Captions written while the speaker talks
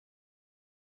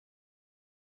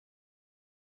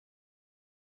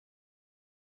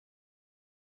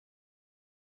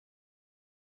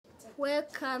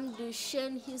Welcome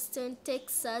Duchesne, Houston,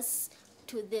 Texas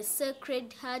to the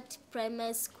Sacred Heart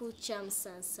Primary School,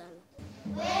 Kyamusansala.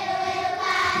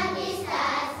 Welcome visitors,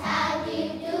 how do you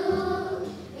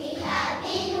do? We have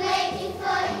been waiting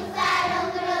for you for a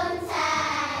long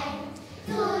time.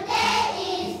 Today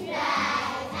is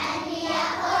bright and we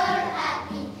are all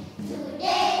happy.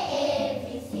 Today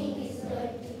everything is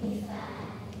going to be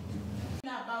fine.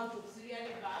 About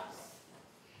auxiliary verbs.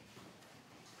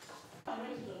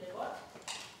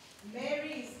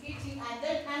 Mary is eating, and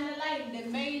then underline the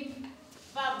main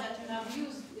verb that you have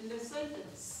used in the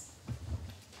sentence.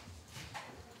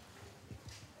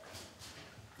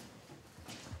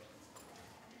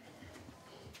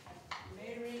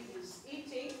 Mary is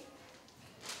eating.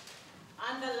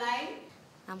 Underline.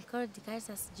 I'm called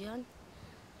Duchesne John,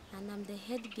 and I'm the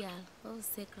head girl of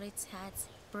Sacred Heart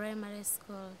Primary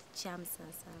School,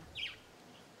 Kyamusansala.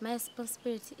 My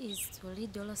responsibility is to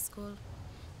lead all school,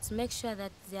 to make sure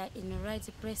that they are in the right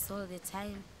place all the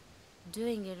time,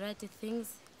 doing the right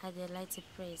things at the right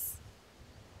place,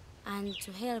 and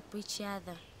to help each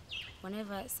other.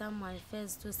 Whenever someone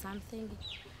fails to do something,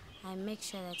 I make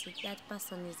sure that that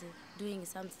person is doing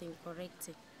something correct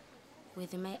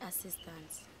with my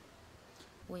assistants.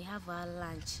 We have our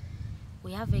lunch.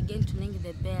 We have again to ring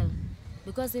the bell,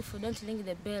 because if we don't ring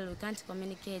the bell, we can't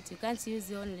communicate. You can't use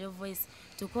your own voice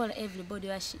to call everybody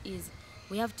where she is.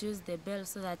 We have to use the bell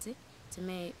so that it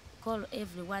may call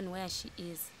everyone where she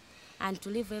is and to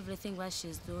leave everything what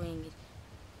she's doing.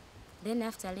 Then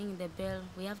after ringing the bell,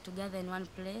 we have to gather in one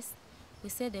place. We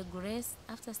say the grace.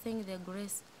 After saying the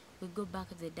grace, we go back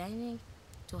to the dining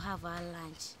to have our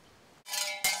lunch.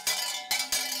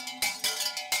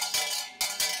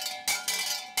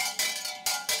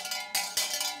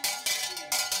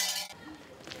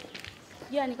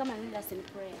 Yeah, and come and lead us in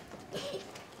prayer.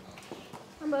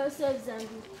 Humble ourselves and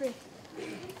we pray.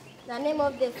 In the name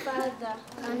of the Father,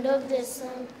 and of the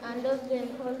Son, and of the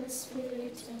Holy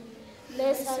Spirit.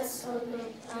 Bless us, O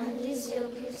Lord, and these your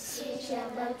gifts which we are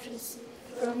about to receive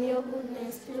from your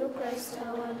goodness through Christ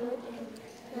our Lord.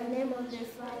 In the name of the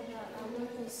Father, and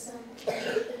of the Son, and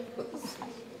of the Holy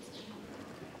Spirit.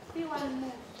 Be one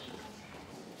more.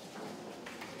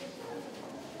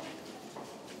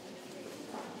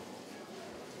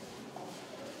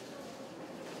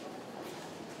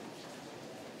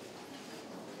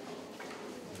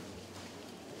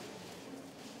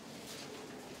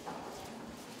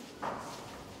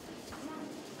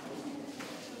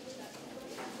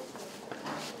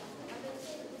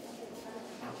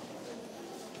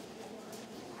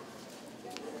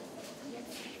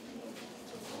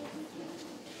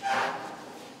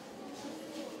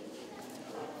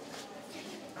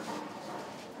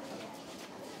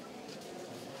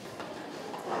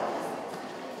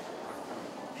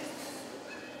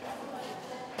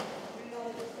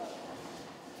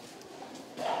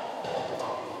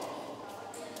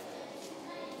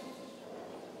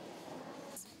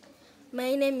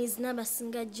 My name is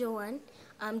Nabasinga Joan.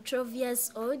 I'm 12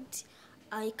 years old.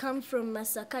 I come from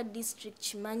Masaka district,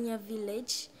 Chimanya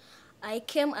village. I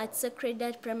came at Sacred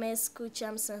Heart Primary School,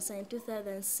 Kyamusansala in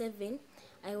 2007.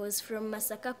 I was from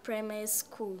Masaka Primary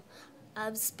School.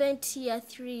 I've spent here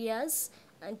 3 years,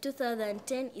 and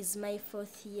 2010 is my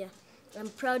 4th year. I'm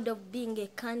proud of being a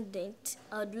candidate.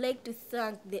 I would like to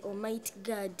thank the Almighty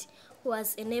God who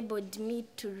has enabled me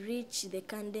to reach the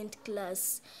candidate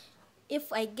class.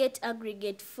 If I get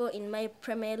aggregate 4 in my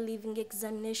primary leaving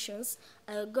examinations,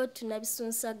 I'll go to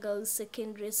Nabisonsa Girls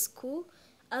Secondary School.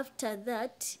 After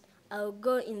that, I'll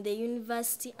go in the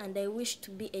university, and I wish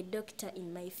to be a doctor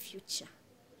in my future.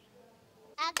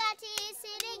 Akati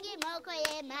siringi moko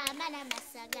ye mama na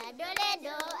masaga dole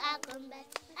do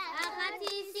akombati.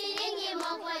 Akati siringi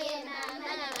moko ye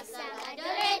mama na masaga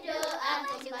dole do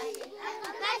akombati.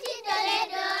 Akati dole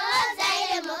do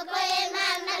zaire moko ye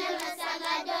mama na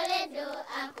masaga dole do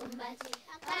akombati.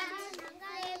 Akati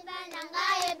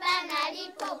nangaye bana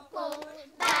lipopo.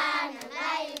 Bana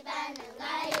ngaye bana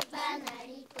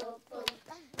lipopo.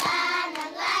 Bana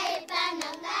ngaye bana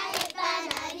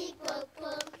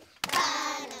lipopo.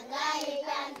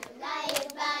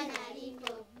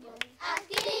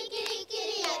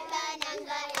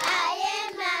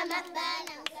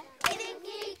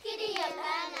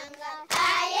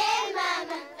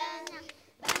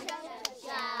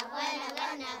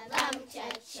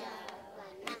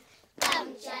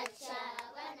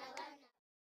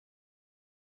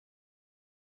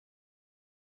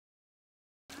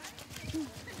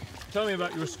 Tell me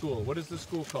about your school. What is the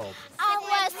school called?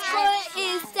 Our school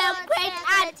is Sacred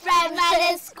Heart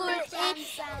Primary School.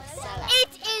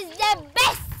 It